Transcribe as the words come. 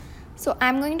So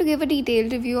I'm going to give a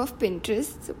detailed review of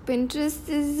Pinterest. So Pinterest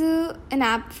is an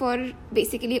app for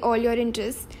basically all your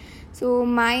interests. So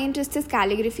my interest is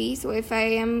calligraphy. So if I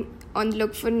am on the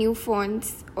look for new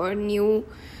fonts or new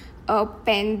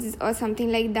pens or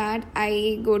something like that,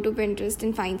 I go to Pinterest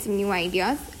and find some new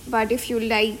ideas. But if you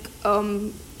like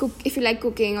if you like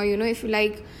cooking, or if you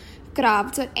like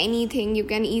crafts or anything, you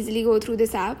can easily go through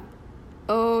this app.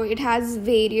 It has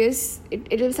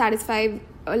it will satisfy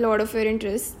a lot of your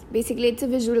interests. Basically, it's a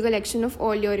visual collection of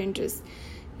all your interests.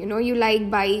 You like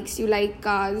bikes, you like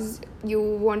cars, you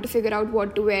want to figure out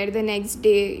what to wear the next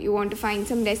day, you want to find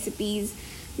some recipes,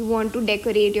 you want to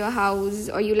decorate your house,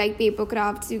 or you like paper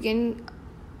crafts. You can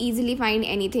easily find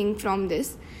anything from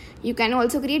this. You can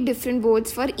also create different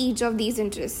boards for each of these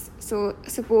interests. So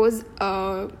suppose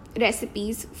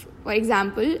recipes, for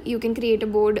example, you can create a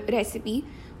board recipe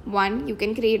 1, you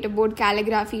can create a board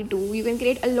calligraphy 2, you can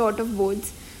create a lot of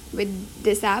boards with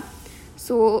this app.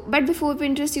 So, but before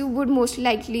Pinterest, you would most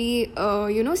likely,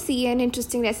 see an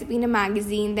interesting recipe in a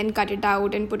magazine, then cut it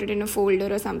out and put it in a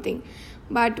folder or something.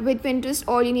 But with Pinterest,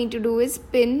 all you need to do is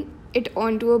pin it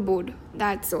onto a board.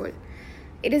 That's all.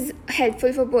 It is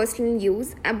helpful for personal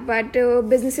use, but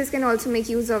businesses can also make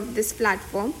use of this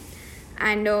platform.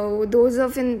 And those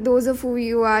of who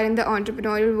you are in the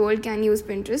entrepreneurial world can use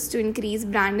Pinterest to increase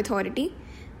brand authority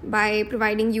by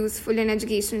providing useful and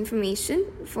educational information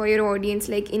for your audience,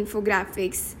 like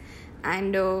infographics,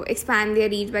 and expand their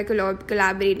reach by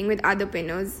collaborating with other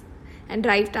pinners and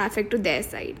drive traffic to their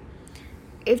site.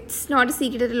 It's not a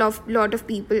secret that a lot of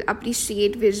people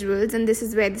appreciate visuals, and this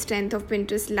is where the strength of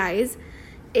Pinterest lies.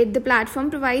 The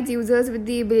platform provides users with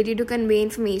the ability to convey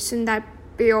information that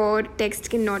pure text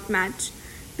cannot match.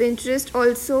 Pinterest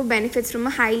also benefits from a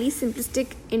highly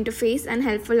simplistic interface and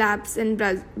helpful apps and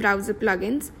browser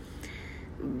plugins.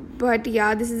 But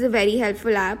yeah, this is a very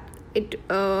helpful app.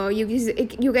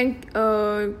 You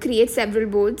can create several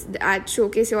boards that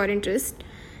showcase your interest,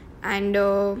 and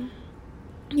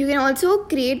you can also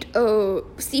create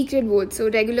secret boards. So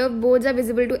regular boards are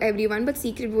visible to everyone, but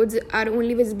secret boards are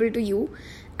only visible to you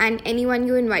and anyone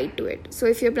you invite to it. So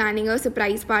if you're planning a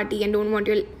surprise party and don't want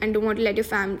to let your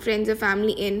friends or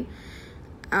family in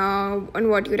on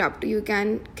what you're up to, you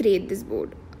can create this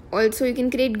board. Also, you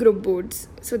can create group boards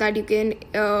so that you can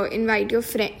invite your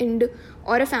friend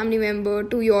or a family member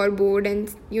to your board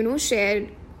and share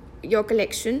your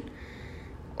collection.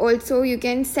 Also, you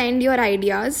can send your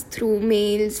ideas through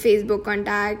mails, Facebook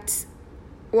contacts,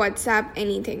 WhatsApp,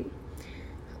 anything.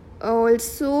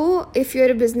 Also, if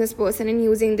you're a business person and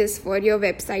using this for your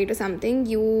website or something,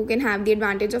 you can have the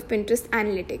advantage of Pinterest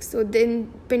Analytics. So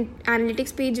then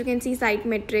Analytics page, you can see site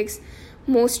metrics,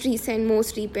 most recent,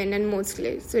 most repinned, and most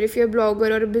clicked. So if you're a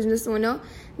blogger or a business owner,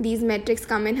 these metrics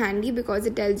come in handy because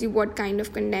it tells you what kind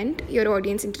of content your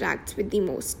audience interacts with the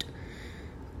most.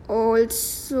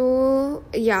 Also,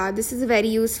 yeah, this is a very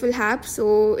useful app.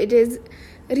 So it is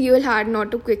real hard not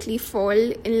to quickly fall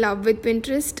in love with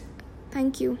Pinterest.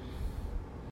 Thank you.